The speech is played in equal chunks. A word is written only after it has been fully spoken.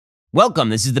Welcome.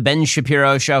 This is the Ben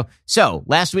Shapiro Show. So,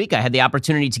 last week I had the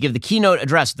opportunity to give the keynote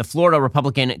address at the Florida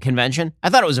Republican Convention. I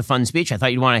thought it was a fun speech. I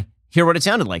thought you'd want to hear what it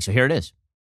sounded like, so here it is.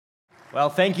 Well,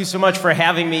 thank you so much for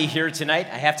having me here tonight.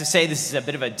 I have to say this is a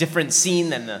bit of a different scene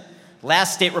than the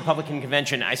last state Republican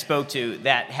convention I spoke to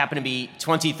that happened to be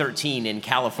 2013 in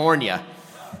California.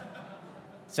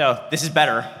 So, this is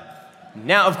better.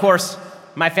 Now, of course,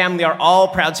 my family are all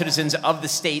proud citizens of the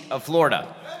state of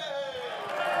Florida.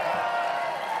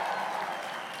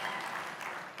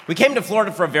 We came to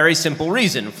Florida for a very simple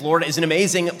reason. Florida is an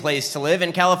amazing place to live,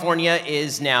 and California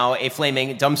is now a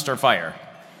flaming dumpster fire.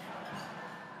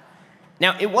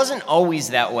 Now, it wasn't always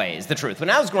that way, is the truth. When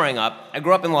I was growing up, I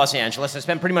grew up in Los Angeles. I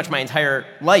spent pretty much my entire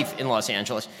life in Los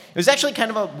Angeles. It was actually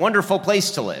kind of a wonderful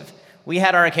place to live. We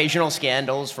had our occasional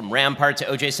scandals, from Rampart to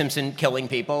O.J. Simpson killing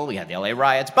people. We had the L.A.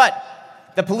 riots. But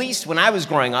the police, when I was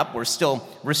growing up, were still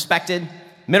respected.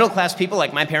 Middle-class people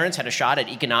like my parents had a shot at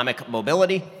economic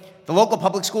mobility. The local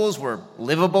public schools were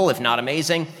livable, if not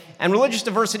amazing, and religious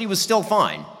diversity was still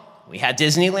fine. We had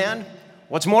Disneyland.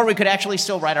 What's more, we could actually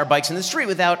still ride our bikes in the street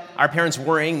without our parents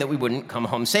worrying that we wouldn't come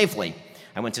home safely.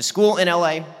 I went to school in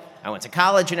LA. I went to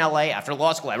college in LA. After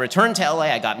law school, I returned to LA.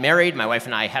 I got married. My wife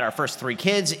and I had our first 3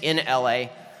 kids in LA.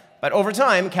 But over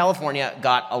time, California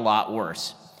got a lot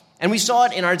worse. And we saw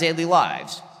it in our daily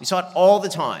lives. We saw it all the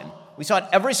time. We saw it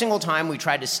every single time we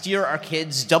tried to steer our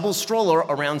kids' double stroller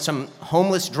around some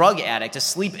homeless drug addict to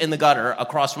sleep in the gutter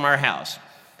across from our house.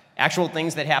 Actual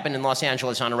things that happen in Los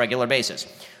Angeles on a regular basis.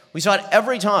 We saw it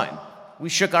every time we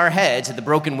shook our heads at the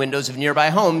broken windows of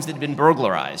nearby homes that had been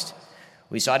burglarized.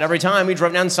 We saw it every time we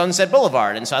drove down Sunset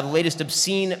Boulevard and saw the latest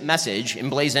obscene message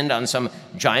emblazoned on some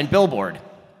giant billboard.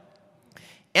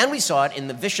 And we saw it in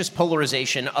the vicious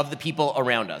polarization of the people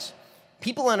around us.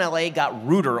 People in LA got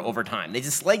ruder over time. They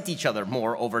disliked each other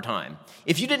more over time.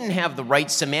 If you didn't have the right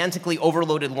semantically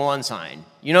overloaded lawn sign,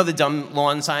 you know the dumb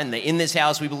lawn sign, the "In this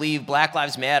house we believe Black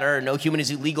Lives Matter, no human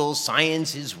is illegal,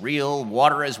 science is real,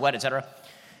 water is wet," etc.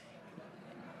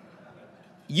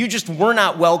 You just were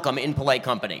not welcome in polite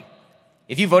company.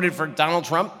 If you voted for Donald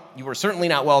Trump, you were certainly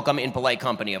not welcome in polite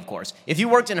company, of course. If you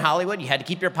worked in Hollywood, you had to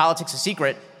keep your politics a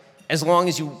secret as long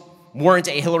as you weren't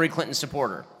a Hillary Clinton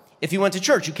supporter. If you went to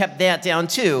church, you kept that down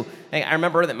too. I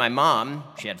remember that my mom,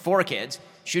 she had 4 kids.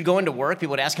 She would go into work,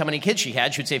 people would ask how many kids she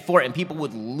had. She would say 4, and people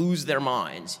would lose their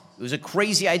minds. It was a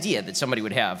crazy idea that somebody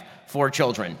would have 4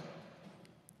 children.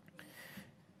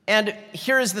 And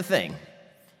here is the thing.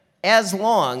 As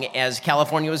long as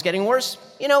California was getting worse,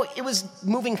 it was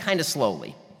moving kind of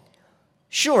slowly.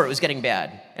 Sure, it was getting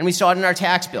bad, and we saw it in our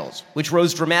tax bills, which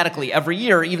rose dramatically every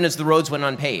year, even as the roads went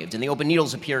unpaved and the open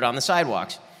needles appeared on the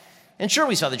sidewalks. And sure,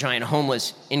 we saw the giant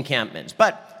homeless encampments,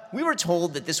 but we were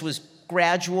told that this was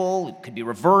gradual, it could be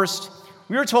reversed.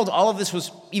 We were told all of this was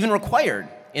even required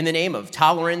in the name of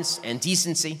tolerance and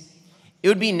decency. It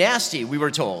would be nasty, we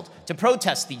were told, to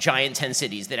protest the giant 10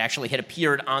 cities that actually had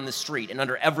appeared on the street and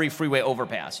under every freeway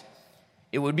overpass.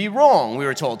 It would be wrong, we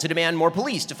were told, to demand more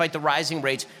police to fight the rising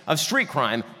rates of street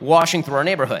crime washing through our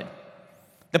neighborhood.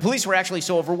 The police were actually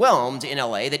so overwhelmed in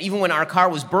LA that even when our car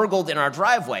was burgled in our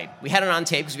driveway, we had it on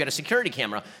tape because we had a security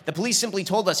camera, the police simply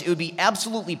told us it would be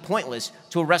absolutely pointless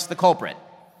to arrest the culprit.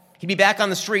 He'd be back on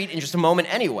the street in just a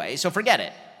moment anyway, so forget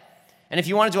it. And if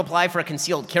you wanted to apply for a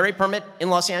concealed carry permit in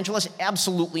Los Angeles,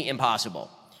 absolutely impossible.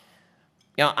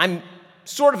 I'm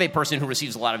sort of a person who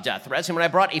receives a lot of death threats, and when I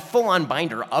brought a full-on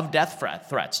binder of death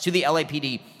threats to the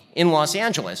LAPD in Los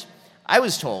Angeles, I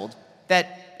was told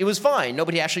that it was fine.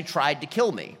 Nobody actually tried to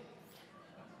kill me.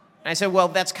 And I said, well,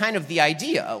 that's kind of the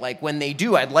idea. Like, when they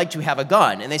do, I'd like to have a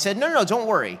gun. And they said, no, don't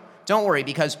worry. Don't worry,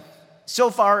 because so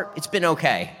far, it's been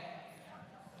okay.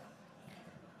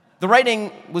 The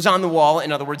writing was on the wall,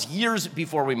 in other words, years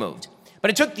before we moved.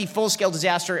 But it took the full-scale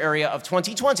disaster area of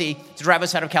 2020 to drive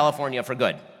us out of California for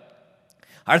good.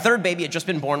 Our 3rd baby had just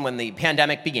been born when the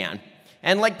pandemic began.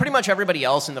 And like pretty much everybody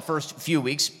else in the first few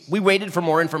weeks, we waited for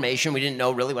more information. We didn't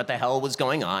know really what the hell was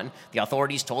going on. The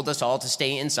authorities told us all to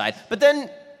stay inside. But then,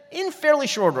 in fairly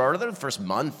short order, the first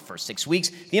month, first 6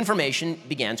 weeks, the information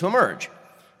began to emerge.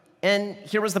 And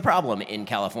here was the problem in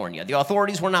California. The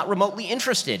authorities were not remotely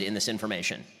interested in this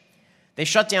information. They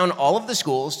shut down all of the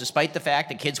schools, despite the fact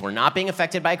that kids were not being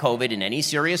affected by COVID in any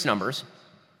serious numbers.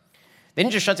 They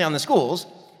didn't just shut down the schools.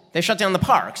 They shut down the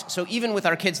parks, so even with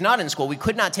our kids not in school, we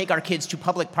could not take our kids to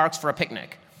public parks for a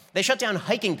picnic. They shut down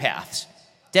hiking paths.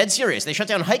 Dead serious, they shut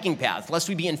down hiking paths lest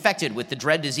we be infected with the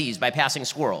dread disease by passing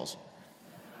squirrels.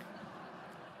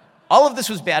 All of this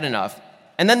was bad enough,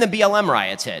 and then the BLM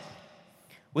riots hit.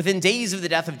 Within days of the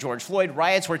death of George Floyd,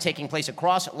 riots were taking place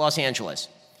across Los Angeles.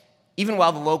 Even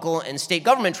while the local and state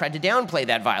government tried to downplay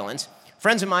that violence,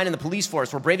 Friends of mine in the police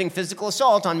force were braving physical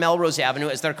assault on Melrose Avenue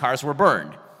as their cars were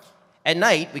burned. At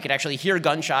night, we could actually hear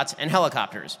gunshots and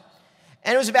helicopters.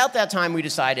 And it was about that time we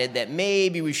decided that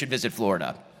maybe we should visit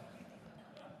Florida.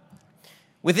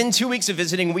 Within 2 weeks of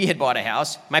visiting, we had bought a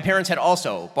house. My parents had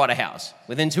also bought a house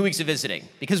within 2 weeks of visiting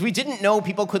because we didn't know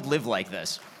people could live like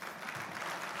this.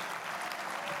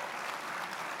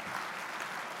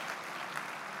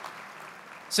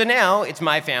 So now it's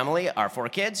my family, our 4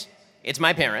 kids. It's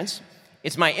my parents.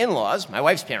 It's my in-laws, my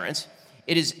wife's parents.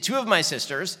 It is 2 of my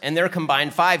sisters and their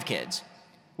combined 5 kids,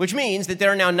 which means that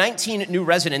there are now 19 new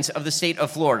residents of the state of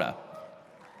Florida.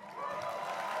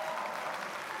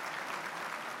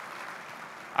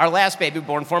 Our last baby,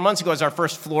 born 4 months ago, is our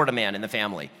first Florida man in the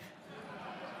family.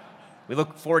 We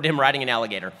look forward to him riding an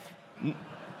alligator.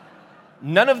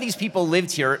 None of these people lived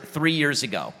here 3 years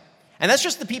ago. And that's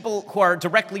just the people who are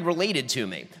directly related to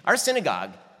me. Our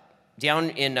synagogue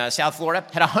down in South Florida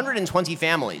had 120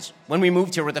 families when we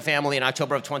moved here with the family in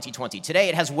October of 2020. Today,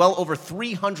 it has well over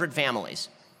 300 families.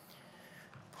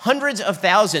 Hundreds of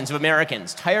thousands of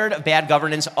Americans, tired of bad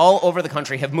governance all over the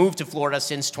country, have moved to Florida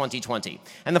since 2020.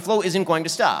 And the flow isn't going to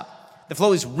stop. The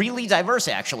flow is really diverse,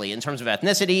 actually, in terms of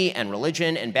ethnicity and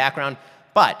religion and background.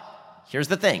 But here's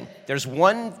the thing. There's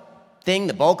one thing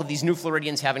the bulk of these new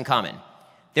Floridians have in common.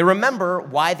 They remember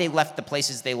why they left the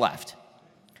places they left.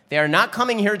 They are not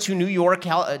coming here to New York,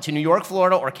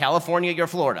 Florida, or California,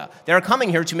 Florida. They are coming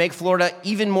here to make Florida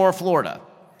even more Florida.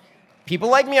 People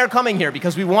like me are coming here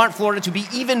because we want Florida to be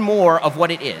even more of what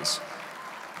it is.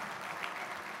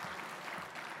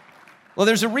 Well,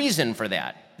 there's a reason for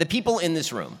that. The people in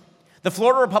this room. The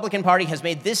Florida Republican Party has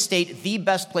made this state the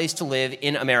best place to live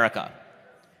in America.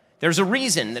 There's a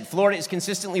reason that Florida is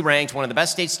consistently ranked one of the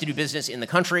best states to do business in the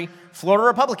country. Florida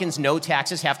Republicans know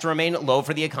taxes have to remain low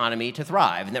for the economy to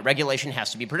thrive and that regulation has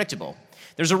to be predictable.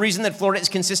 There's a reason that Florida is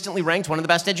consistently ranked one of the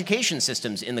best education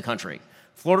systems in the country.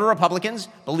 Florida Republicans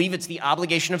believe it's the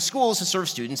obligation of schools to serve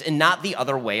students and not the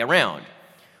other way around,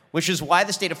 which is why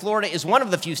the state of Florida is one of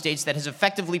the few states that has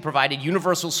effectively provided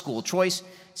universal school choice,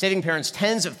 saving parents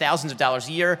tens of thousands of dollars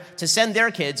a year to send their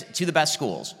kids to the best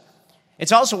schools.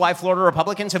 It's also why Florida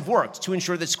Republicans have worked to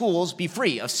ensure that schools be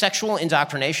free of sexual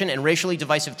indoctrination and racially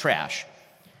divisive trash.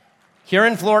 Here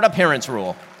in Florida, parents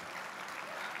rule.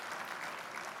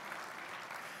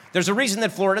 There's a reason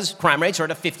that Florida's crime rates are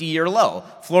at a 50-year low.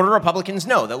 Florida Republicans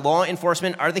know that law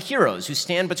enforcement are the heroes who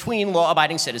stand between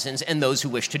law-abiding citizens and those who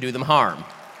wish to do them harm.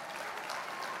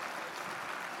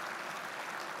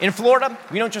 In Florida,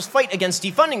 we don't just fight against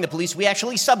defunding the police, we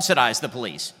actually subsidize the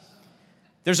police.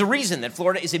 There's a reason that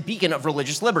Florida is a beacon of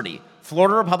religious liberty.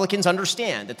 Florida Republicans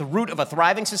understand that the root of a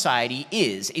thriving society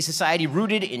is a society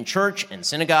rooted in church and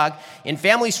synagogue, in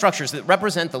family structures that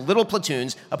represent the little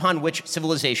platoons upon which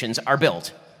civilizations are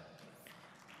built.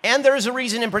 And there is a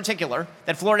reason in particular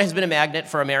that Florida has been a magnet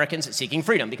for Americans seeking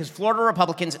freedom, because Florida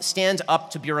Republicans stand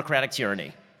up to bureaucratic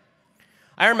tyranny.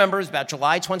 I remember it was about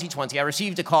July 2020, I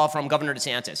received a call from Governor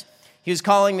DeSantis. He was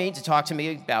calling me to talk to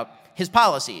me about his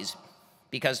policies,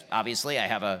 because obviously I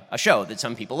have a show that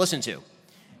some people listen to.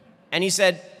 And he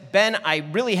said, Ben, I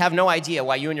really have no idea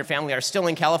why you and your family are still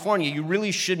in California. You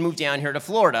really should move down here to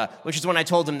Florida, which is when I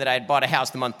told him that I had bought a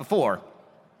house the month before.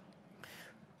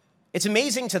 It's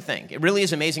amazing to think, it really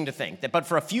is amazing to think, that but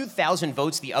for a few thousand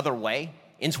votes the other way,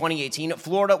 in 2018,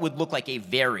 Florida would look like a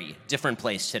very different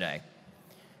place today.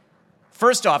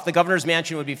 First off, the governor's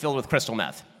mansion would be filled with crystal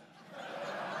meth.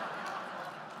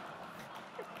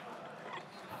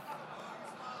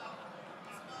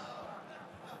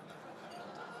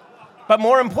 But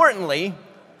more importantly,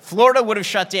 Florida would have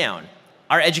shut down.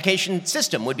 Our education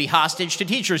system would be hostage to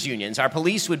teachers' unions. Our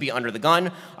police would be under the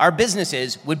gun. Our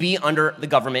businesses would be under the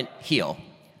government heel.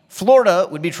 Florida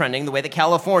would be trending the way that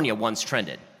California once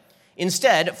trended.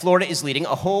 Instead, Florida is leading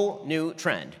a whole new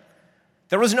trend.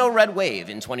 There was no red wave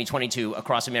in 2022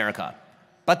 across America,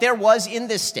 but there was in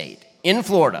this state, in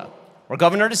Florida, where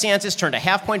Governor DeSantis turned a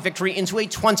half-point victory into a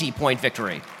 20-point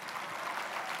victory.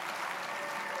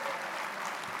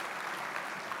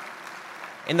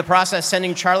 In the process,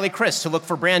 sending Charlie Crist to look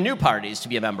for brand new parties to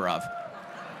be a member of.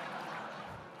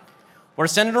 Where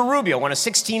Senator Rubio won a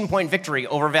 16-point victory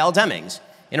over Val Demings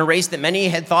in a race that many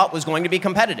had thought was going to be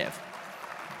competitive.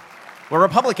 Where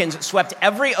Republicans swept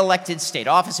every elected state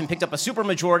office and picked up a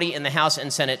supermajority in the House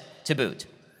and Senate to boot.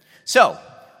 So,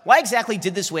 why exactly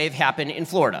did this wave happen in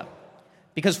Florida?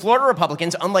 Because Florida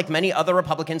Republicans, unlike many other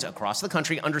Republicans across the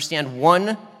country, understand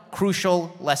one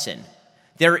crucial lesson.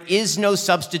 There is no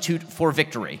substitute for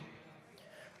victory.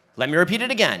 Let me repeat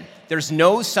it again. There's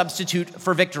no substitute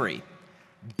for victory.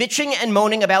 Bitching and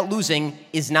moaning about losing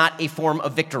is not a form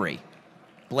of victory.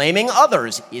 Blaming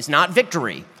others is not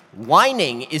victory.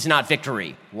 Whining is not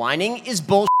victory. Whining is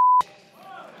bullshit.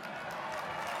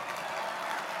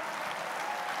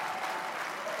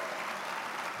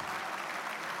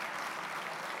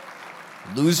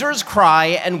 Losers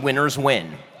cry and winners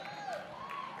win.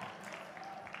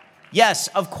 Yes,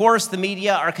 of course, the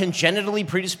media are congenitally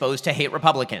predisposed to hate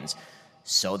Republicans.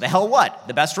 So the hell what?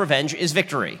 The best revenge is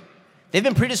victory. They've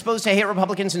been predisposed to hate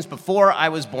Republicans since before I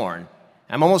was born.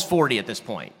 I'm almost 40 at this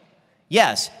point.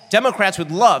 Yes, Democrats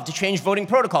would love to change voting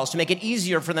protocols to make it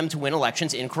easier for them to win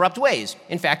elections in corrupt ways.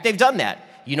 In fact, they've done that.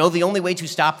 You know the only way to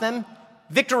stop them?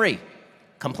 Victory.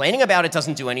 Complaining about it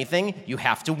doesn't do anything. You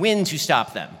have to win to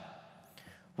stop them.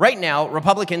 Right now,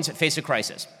 Republicans face a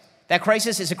crisis. That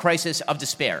crisis is a crisis of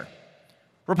despair.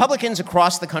 Republicans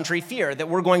across the country fear that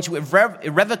we're going to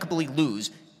irrevocably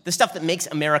lose the stuff that makes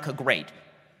America great.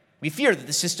 We fear that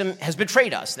the system has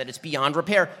betrayed us, that it's beyond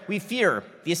repair. We fear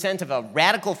the ascent of a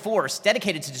radical force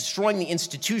dedicated to destroying the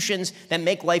institutions that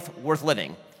make life worth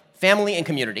living, family and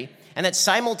community, and that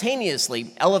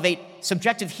simultaneously elevate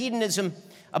subjective hedonism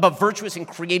above virtuous and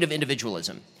creative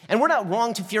individualism. And we're not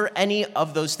wrong to fear any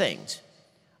of those things.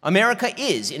 America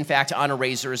is, in fact, on a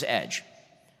razor's edge.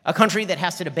 A country that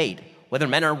has to debate whether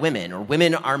men are women or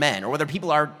women are men, or whether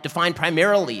people are defined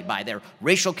primarily by their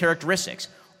racial characteristics,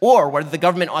 or whether the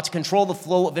government ought to control the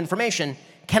flow of information,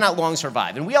 cannot long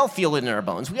survive. And we all feel it in our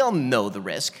bones. We all know the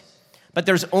risk. But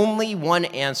there's only one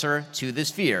answer to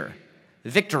this fear: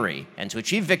 victory. And to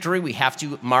achieve victory, we have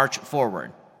to march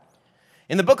forward.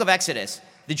 In the book of Exodus,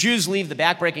 the Jews leave the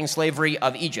backbreaking slavery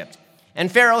of Egypt.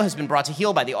 And Pharaoh has been brought to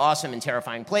heel by the awesome and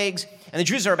terrifying plagues, and the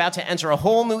Jews are about to enter a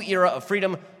whole new era of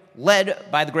freedom led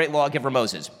by the great lawgiver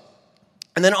Moses.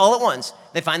 And then all at once,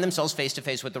 they find themselves face to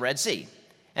face with the Red Sea.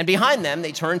 And behind them,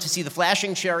 they turn to see the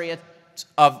flashing chariots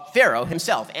of Pharaoh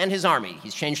himself and his army.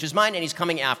 He's changed his mind, and he's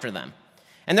coming after them.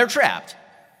 And they're trapped.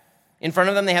 In front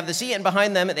of them, they have the sea, and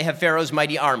behind them, they have Pharaoh's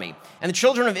mighty army. And the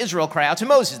children of Israel cry out to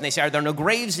Moses, and they say, "Are there no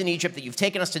graves in Egypt that you've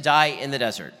taken us to die in the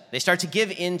desert?" They start to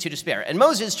give in to despair. And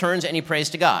Moses turns and he prays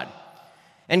to God.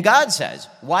 And God says,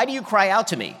 "Why do you cry out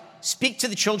to me? Speak to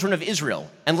the children of Israel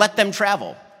and let them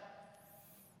travel."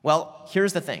 Well,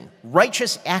 here's the thing.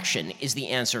 Righteous action is the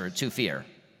answer to fear.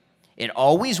 It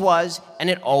always was, and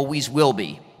it always will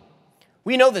be.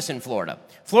 We know this in Florida.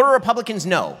 Florida Republicans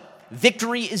know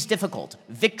victory is difficult.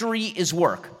 Victory is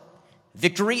work.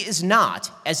 Victory is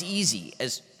not as easy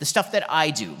as the stuff that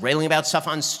I do, railing about stuff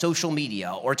on social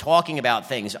media or talking about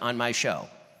things on my show.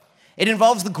 It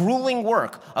involves the grueling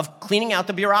work of cleaning out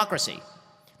the bureaucracy,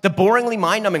 the boringly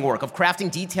mind-numbing work of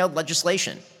crafting detailed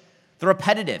legislation, the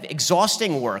repetitive,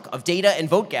 exhausting work of data and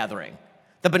vote gathering,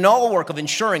 the banal work of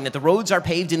ensuring that the roads are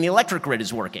paved and the electric grid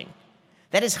is working.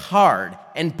 That is hard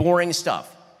and boring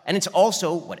stuff, and it's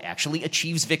also what actually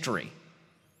achieves victory.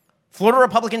 Florida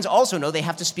Republicans also know they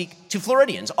have to speak to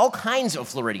Floridians, all kinds of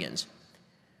Floridians.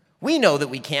 We know that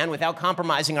we can, without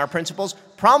compromising our principles,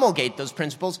 promulgate those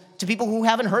principles to people who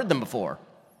haven't heard them before.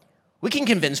 We can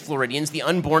convince Floridians the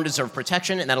unborn deserve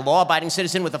protection and that a law-abiding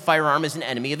citizen with a firearm is an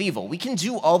enemy of evil. We can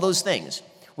do all those things.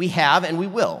 We have and we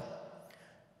will.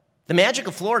 The magic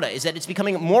of Florida is that it's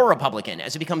becoming more Republican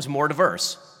as it becomes more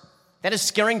diverse. That is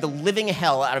scaring the living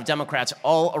hell out of Democrats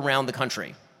all around the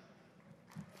country.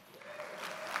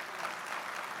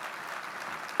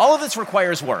 All of this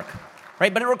requires work,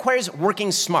 right? But it requires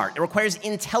working smart. It requires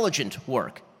intelligent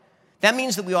work. That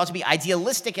means that we ought to be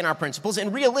idealistic in our principles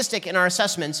and realistic in our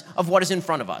assessments of what is in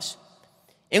front of us.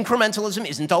 Incrementalism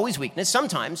isn't always weakness.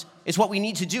 Sometimes it's what we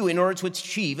need to do in order to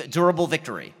achieve durable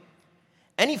victory.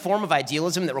 Any form of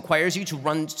idealism that requires you to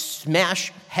run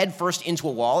smash headfirst into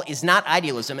a wall is not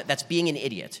idealism, that's being an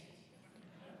idiot.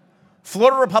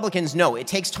 Florida Republicans know it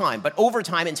takes time, but over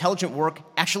time, intelligent work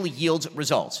actually yields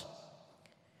results.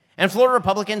 And Florida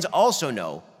Republicans also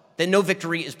know that no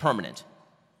victory is permanent.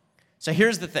 So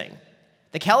here's the thing.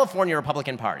 The California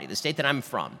Republican Party, the state that I'm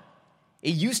from,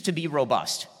 it used to be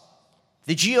robust.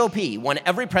 The GOP won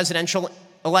every presidential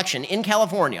election in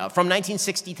California from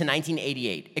 1960 to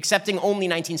 1988, excepting only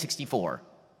 1964.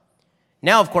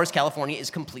 Now, of course, California is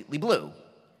completely blue.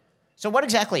 So what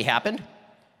exactly happened?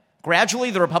 Gradually,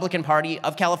 the Republican Party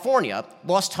of California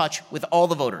lost touch with all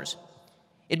the voters.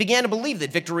 It began to believe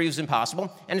that victory was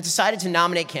impossible, and it decided to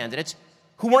nominate candidates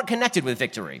who weren't connected with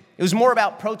victory. It was more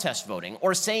about protest voting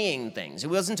or saying things. It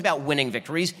wasn't about winning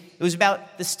victories. It was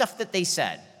about the stuff that they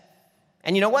said.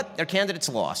 And you know what? Their candidates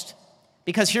lost.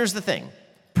 Because here's the thing.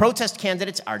 Protest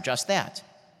candidates are just that.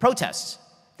 Protests.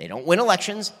 They don't win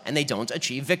elections, and they don't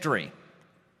achieve victory.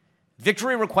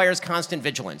 Victory requires constant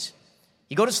vigilance.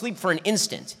 You go to sleep for an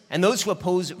instant, and those who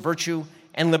oppose virtue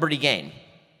and liberty gain.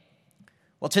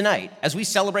 Well, tonight, as we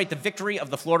celebrate the victory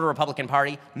of the Florida Republican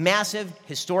Party, massive,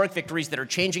 historic victories that are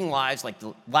changing lives, like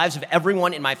the lives of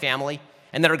everyone in my family,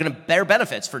 and that are going to bear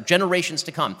benefits for generations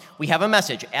to come, we have a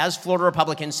message as Florida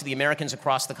Republicans to the Americans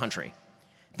across the country.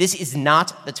 This is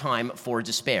not the time for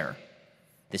despair.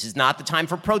 This is not the time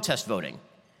for protest voting.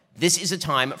 This is a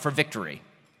time for victory.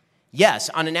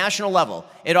 Yes, on a national level,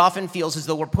 it often feels as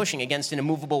though we're pushing against an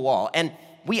immovable wall, and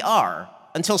we are,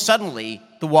 until suddenly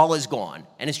the wall is gone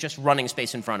and it's just running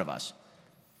space in front of us.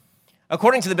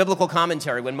 According to the biblical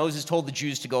commentary, when Moses told the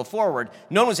Jews to go forward,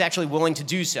 no one was actually willing to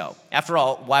do so. After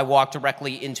all, why walk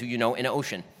directly into, an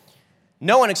ocean?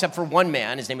 No one except for one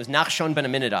man. His name was Nachshon ben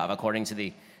Aminadav, according to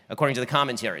the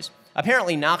commentaries.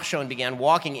 Apparently, Nachshon began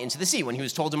walking into the sea when he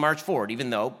was told to march forward, even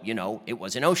though, it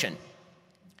was an ocean.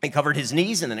 It covered his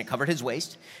knees, and then it covered his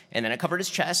waist, and then it covered his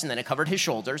chest, and then it covered his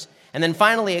shoulders, and then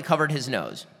finally it covered his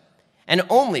nose. And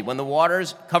only when the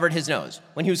waters covered his nose,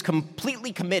 when he was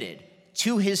completely committed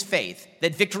to his faith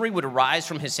that victory would arise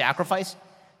from his sacrifice,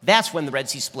 that's when the Red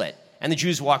Sea split and the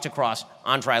Jews walked across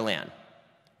on dry land.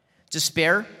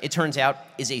 Despair, it turns out,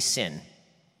 is a sin.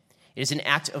 It is an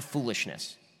act of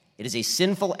foolishness. It is a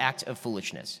sinful act of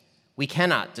foolishness. We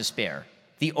cannot despair.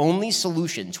 The only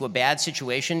solution to a bad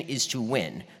situation is to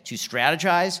win, to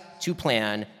strategize, to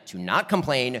plan, to not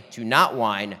complain, to not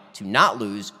whine, to not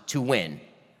lose, to win.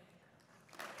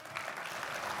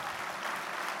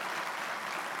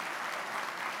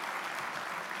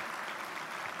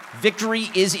 Victory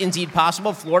is indeed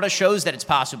possible. Florida shows that it's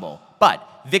possible. But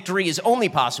victory is only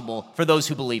possible for those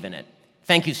who believe in it.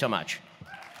 Thank you so much.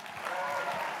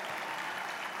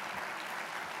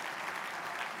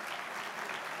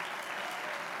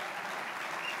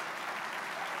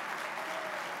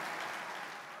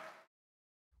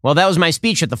 Well, that was my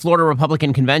speech at the Florida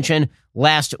Republican Convention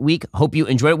last week. Hope you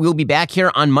enjoyed it. We'll be back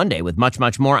here on Monday with much,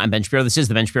 much more. I'm Ben Shapiro. This is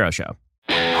The Ben Shapiro Show.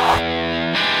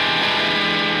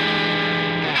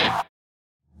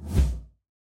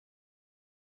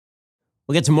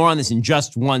 We'll get to more on this in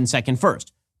just 1 second.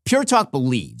 First, Pure Talk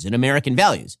believes in American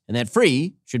values, and that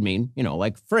free should mean,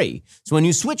 like free. So when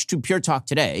you switch to Pure Talk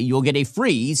today, you'll get a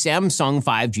free Samsung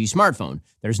 5G smartphone.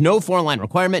 There's no foreign-line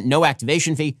requirement, no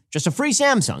activation fee, just a free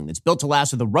Samsung that's built to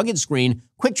last with a rugged screen,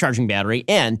 quick charging battery,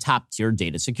 and top-tier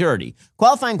data security.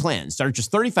 Qualifying plans start at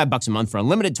just $35 a month for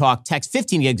unlimited talk, text,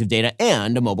 15 gigs of data,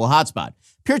 and a mobile hotspot.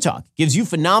 Pure Talk gives you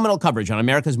phenomenal coverage on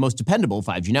America's most dependable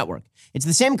 5G network. It's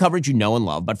the same coverage you know and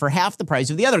love, but for half the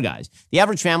price of the other guys. The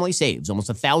average family saves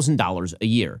almost $1,000 a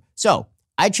year. So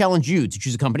I challenge you to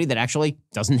choose a company that actually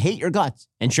doesn't hate your guts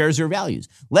and shares your values.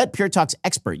 Let Pure Talk's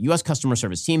expert U.S. customer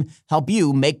service team help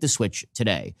you make the switch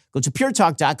today. Go to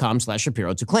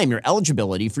puretalk.com/Shapiro to claim your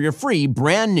eligibility for your free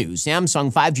brand new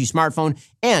Samsung 5G smartphone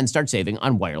and start saving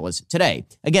on wireless today.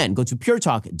 Again, go to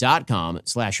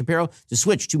puretalk.com/Shapiro to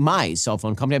switch to my cell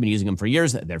phone company. I've been using them for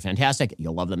years. They're fantastic.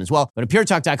 You'll love them as well. Go to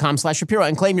puretalk.com/Shapiro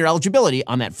and claim your eligibility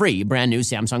on that free brand new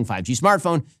Samsung 5G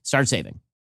smartphone. Start saving.